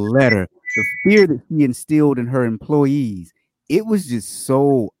to the letter, the fear that she instilled in her employees. It was just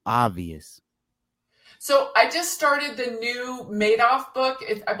so obvious. So I just started the new Madoff book.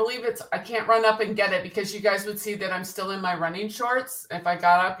 I believe I can't run up and get it because you guys would see that I'm still in my running shorts. If I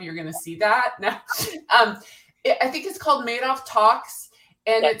got up, you're going to see that. Now, I think it's called Madoff Talks,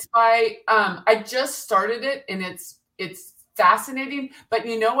 and it's by, I just started it, and it's fascinating. But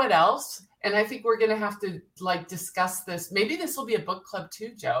you know what else? And I think we're going to have to discuss this. Maybe this will be a book club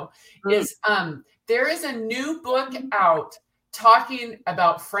too, Joe. Is there is a new book out talking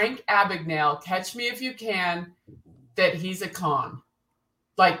about Frank Abagnale, Catch Me If You Can, that he's a con.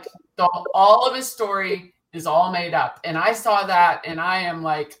 All of his story is all made up. And I saw that and I am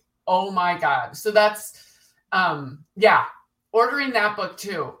like, oh my God. So that's, ordering that book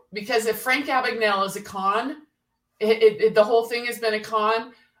too. Because if Frank Abagnale is a con, the whole thing has been a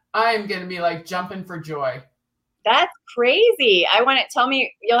con, I am going to be jumping for joy. That's crazy.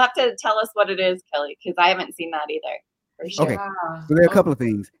 You'll have to tell us what it is, Kelly, because I haven't seen that either. For sure. Okay. So there are a couple of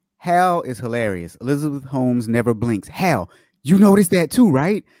things. Hal is hilarious. Elizabeth Holmes never blinks. Hal, you noticed that too,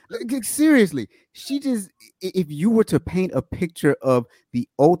 right? Seriously, if you were to paint a picture of the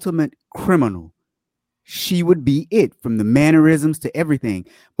ultimate criminal, she would be it, from the mannerisms to everything.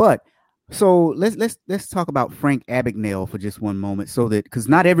 But so let's talk about Frank Abagnale for just one moment, because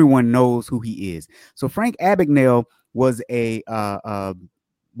not everyone knows who he is. So Frank Abagnale was I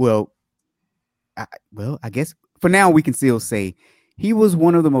guess for now we can still say he was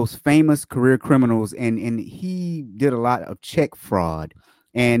one of the most famous career criminals, and he did a lot of check fraud.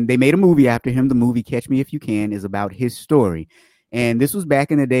 And they made a movie after him. The movie Catch Me If You Can is about his story. And this was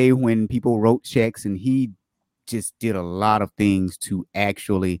back in the day when people wrote checks, and he just did a lot of things to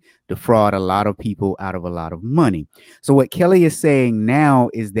actually defraud a lot of people out of a lot of money. So what Kelly is saying now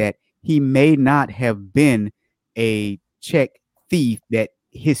is that he may not have been a check thief, that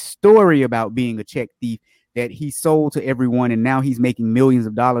his story about being a check thief that he sold to everyone, and now he's making millions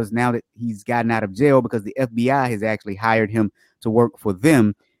of dollars now that he's gotten out of jail because the FBI has actually hired him to work for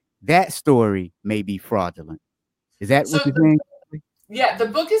them. That story may be fraudulent. Is that what you're saying? Yeah, the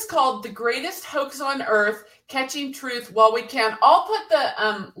book is called The Greatest Hoax on Earth, Catching Truth While We Can. I'll put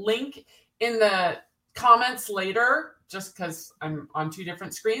the link in the comments later, just because I'm on two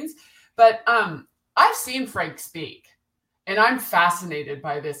different screens. But I've seen Frank speak, and I'm fascinated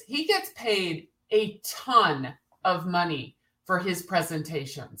by this. He gets paid a ton of money for his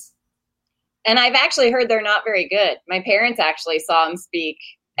presentations. And I've actually heard they're not very good. My parents actually saw him speak.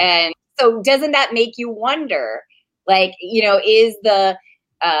 And so doesn't that make you wonder, like, is the,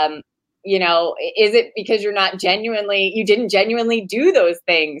 is it because you didn't genuinely do those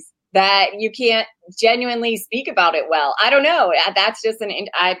things that you can't genuinely speak about it well? I don't know. That's just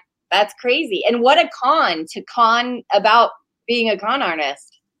that's crazy. And what a con to con about being a con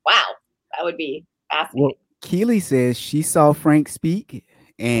artist. Wow. That would be fascinating. Well, Keely says she saw Frank speak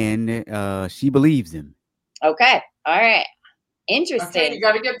and she believes him. Okay. All right. Interesting. Okay, you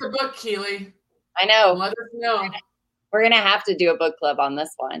got to get the book, Keely. I know. Let us know. We're going to have to do a book club on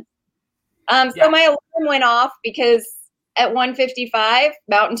this one. So my alarm went off because at 1:55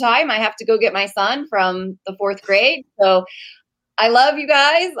 Mountain Time, I have to go get my son from the 4th grade. So I love you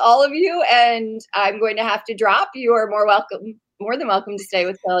guys, all of you, and I'm going to have to drop. You are more than welcome to stay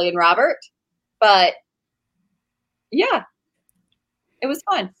with Kelly and Robert. But yeah, it was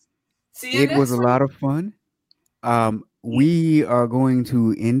fun. See you. It was a lot of fun. We are going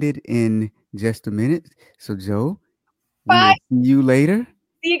to end it in just a minute. So, Joe, bye. We'll see you later.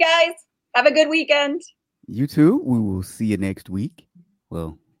 See you guys. Have a good weekend. You too. We will see you next week.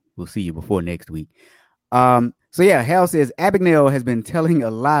 Well, we'll see you before next week. So yeah, Hal says Abagnale has been telling a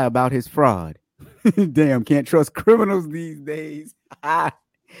lie about his fraud. Damn, can't trust criminals these days. The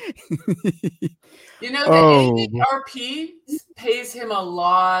AARP pays him a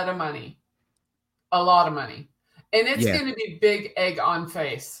lot of money. And it's going to be big egg on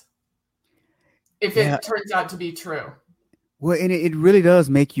face if it turns out to be true. Well, and it really does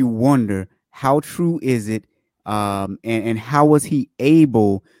make you wonder, how true is it? And how was he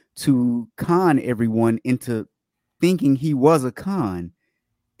able to con everyone into thinking he was a con?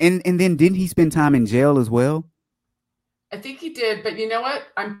 And then didn't he spend time in jail as well? I think he did, but you know what?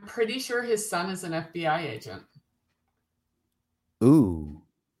 I'm pretty sure his son is an FBI agent. Ooh.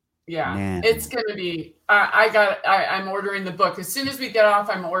 Yeah, man. It's going to be, I'm ordering the book. As soon as we get off,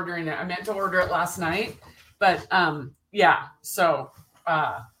 I'm ordering it. I meant to order it last night, but so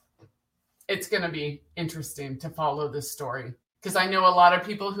it's going to be interesting to follow this story because I know a lot of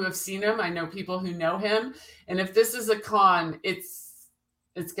people who have seen him. I know people who know him. And if this is a con, it's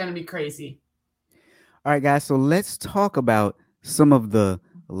going to be crazy. All right, guys. So let's talk about some of the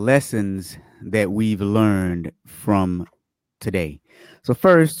lessons that we've learned from today. So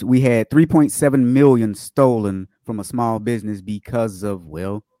first, we had 3.7 million stolen from a small business because of,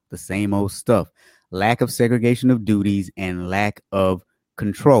 well, the same old stuff. Lack of segregation of duties and lack of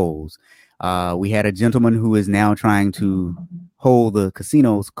controls. We had a gentleman who is now trying to hold the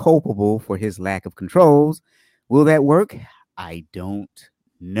casinos culpable for his lack of controls. Will that work? I don't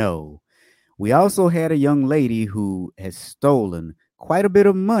know. We also had a young lady who has stolen quite a bit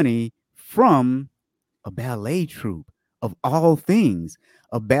of money from a ballet troupe. Of all things,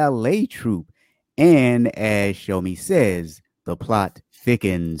 a ballet troupe. And as Show Me says, the plot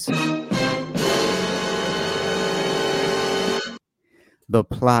thickens. The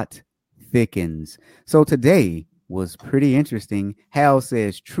plot thickens. So today was pretty interesting. Hal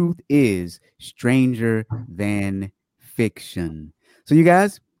says truth is stranger than fiction. So you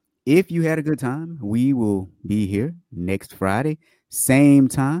guys, if you had a good time, we will be here next Friday, same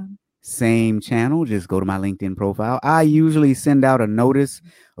time, same channel. Just go to my LinkedIn profile. I usually send out a notice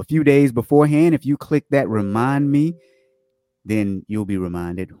a few days beforehand. If you click that remind me, then you'll be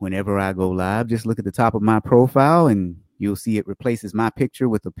reminded whenever I go live. Just look at the top of my profile and you'll see it replaces my picture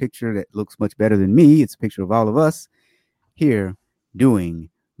with a picture that looks much better than me. It's a picture of all of us here doing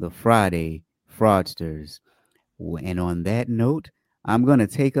the Friday Fraudsters. And on that note, I'm going to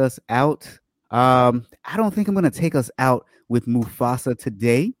take us out. I don't think I'm going to take us out with Mufasa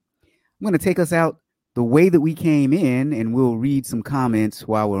today. I'm going to take us out the way that we came in, and we'll read some comments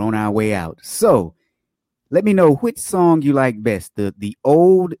while we're on our way out. So let me know which song you like best, the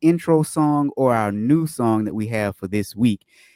old intro song or our new song that we have for this week.